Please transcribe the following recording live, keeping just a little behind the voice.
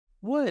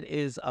What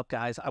is up,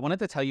 guys? I wanted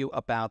to tell you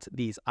about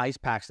these ice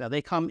packs. Now,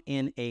 they come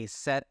in a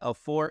set of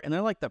 4, and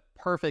they're like the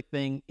perfect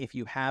thing if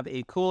you have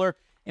a cooler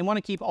and want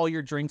to keep all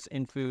your drinks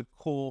and food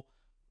cool,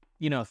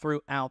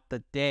 throughout the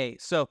day.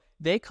 So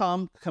they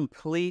come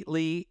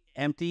completely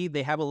empty.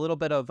 They have a little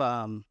bit of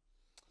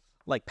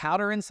like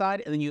powder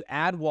inside, and then you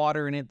add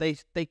water in it.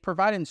 They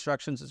provide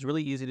instructions. It's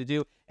really easy to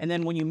do. And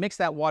then when you mix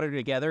that water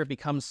together, it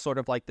becomes sort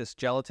of like this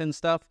gelatin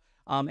stuff.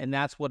 And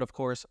that's what, of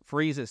course,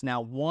 freezes.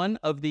 Now, one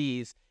of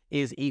these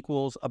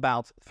equals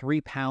about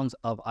 3 pounds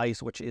of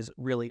ice, which is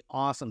really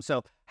awesome.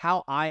 So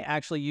how I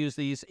actually use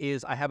these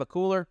is I have a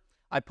cooler.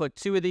 I put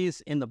 2 of these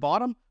in the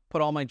bottom,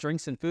 put all my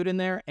drinks and food in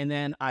there, and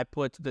then I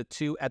put the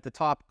 2 at the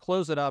top,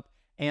 close it up,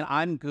 and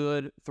I'm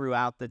good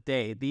throughout the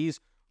day. These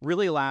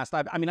really last.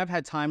 I've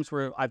had times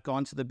where I've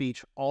gone to the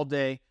beach all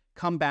day,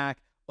 come back,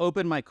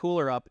 open my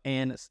cooler up,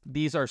 and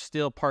these are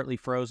still partly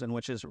frozen,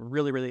 which is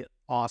really, really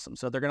awesome.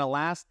 So they're going to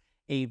last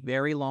a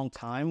very long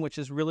time, which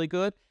is really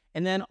good.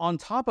 And then on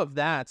top of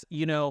that,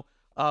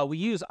 we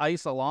use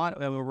ice a lot.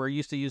 We're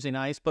used to using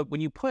ice, but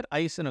when you put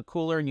ice in a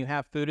cooler and you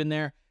have food in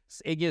there,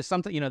 it gives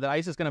something, the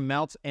ice is going to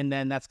melt, and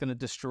then that's going to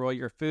destroy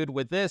your food.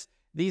 With this,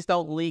 these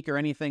don't leak or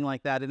anything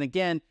like that. And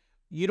again,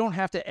 you don't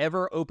have to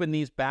ever open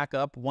these back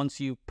up once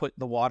you put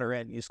the water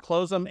in. You just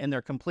close them, and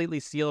they're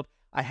completely sealed.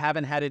 I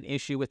haven't had an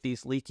issue with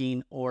these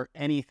leaking or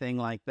anything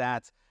like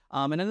that.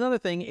 And another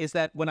thing is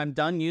that when I'm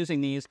done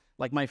using these,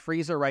 like my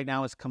freezer right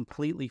now is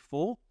completely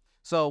full.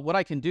 So what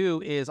I can do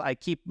is I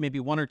keep maybe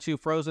 1 or 2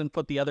 frozen,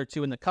 put the other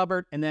 2 in the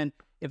cupboard, and then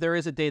if there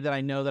is a day that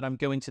I know that I'm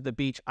going to the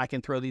beach, I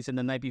can throw these in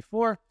the night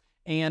before,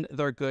 and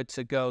they're good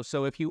to go.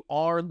 So if you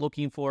are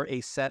looking for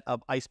a set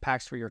of ice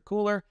packs for your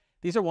cooler,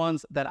 these are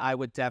ones that I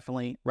would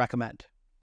definitely recommend.